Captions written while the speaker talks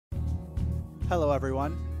Hello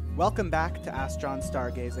everyone, welcome back to Astron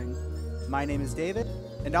Stargazing. My name is David,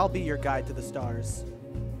 and I'll be your guide to the stars.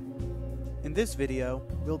 In this video,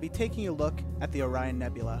 we'll be taking a look at the Orion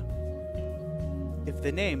Nebula. If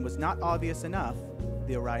the name was not obvious enough,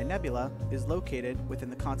 the Orion Nebula is located within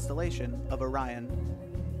the constellation of Orion.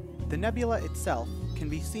 The nebula itself can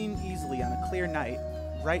be seen easily on a clear night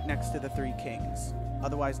right next to the Three Kings,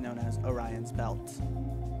 otherwise known as Orion's Belt.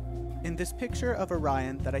 In this picture of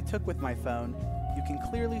Orion that I took with my phone, you can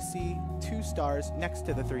clearly see two stars next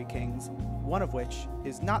to the Three Kings, one of which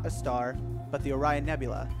is not a star, but the Orion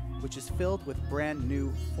Nebula, which is filled with brand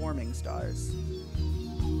new forming stars.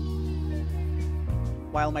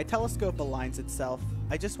 While my telescope aligns itself,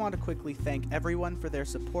 I just want to quickly thank everyone for their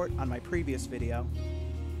support on my previous video.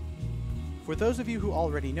 For those of you who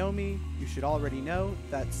already know me, you should already know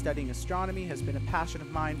that studying astronomy has been a passion of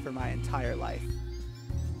mine for my entire life.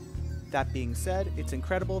 That being said, it's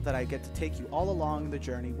incredible that I get to take you all along the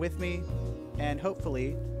journey with me, and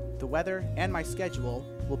hopefully, the weather and my schedule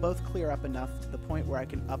will both clear up enough to the point where I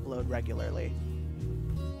can upload regularly.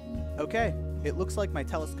 Okay, it looks like my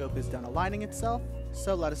telescope is done aligning itself,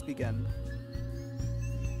 so let us begin.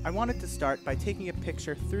 I wanted to start by taking a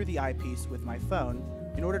picture through the eyepiece with my phone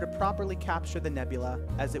in order to properly capture the nebula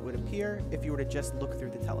as it would appear if you were to just look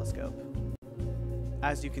through the telescope.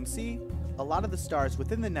 As you can see, a lot of the stars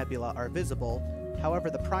within the nebula are visible, however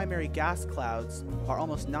the primary gas clouds are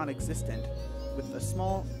almost non-existent, with a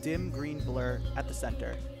small, dim green blur at the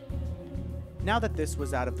center. Now that this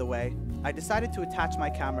was out of the way, I decided to attach my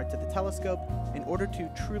camera to the telescope in order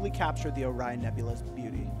to truly capture the Orion Nebula's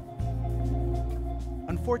beauty.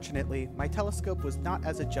 Unfortunately, my telescope was not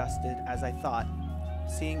as adjusted as I thought,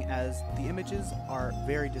 seeing as the images are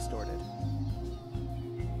very distorted.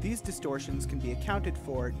 These distortions can be accounted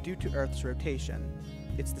for due to Earth's rotation.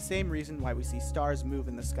 It's the same reason why we see stars move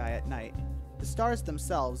in the sky at night. The stars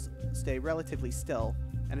themselves stay relatively still,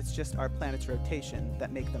 and it's just our planet's rotation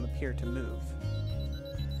that make them appear to move.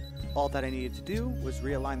 All that I needed to do was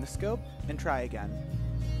realign the scope and try again.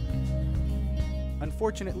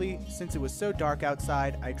 Unfortunately, since it was so dark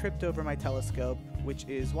outside, I tripped over my telescope, which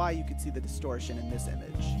is why you could see the distortion in this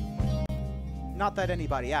image. Not that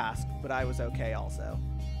anybody asked, but I was okay also.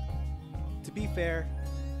 To be fair,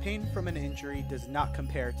 pain from an injury does not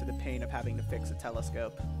compare to the pain of having to fix a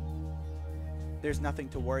telescope. There's nothing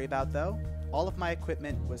to worry about though. All of my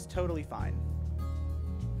equipment was totally fine.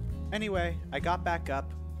 Anyway, I got back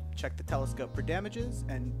up, checked the telescope for damages,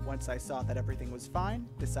 and once I saw that everything was fine,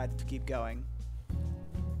 decided to keep going.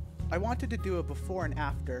 I wanted to do a before and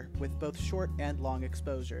after with both short and long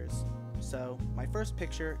exposures, so my first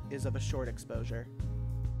picture is of a short exposure.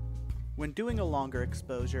 When doing a longer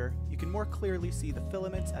exposure, you can more clearly see the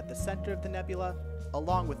filaments at the center of the nebula,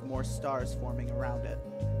 along with more stars forming around it.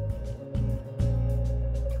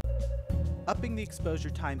 Upping the exposure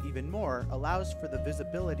time even more allows for the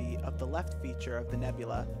visibility of the left feature of the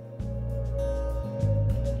nebula.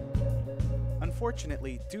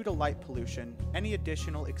 Unfortunately, due to light pollution, any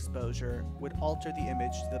additional exposure would alter the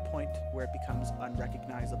image to the point where it becomes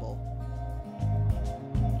unrecognizable.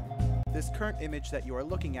 This current image that you are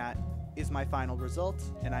looking at is my final result,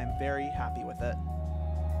 and I am very happy with it.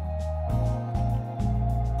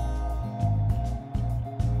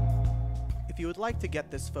 If you would like to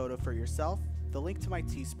get this photo for yourself, the link to my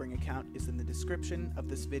Teespring account is in the description of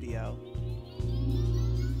this video.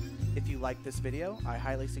 If you like this video, I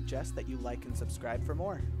highly suggest that you like and subscribe for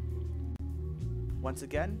more. Once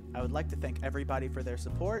again, I would like to thank everybody for their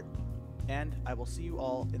support, and I will see you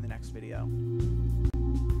all in the next video.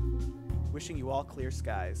 Wishing you all clear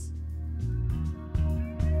skies.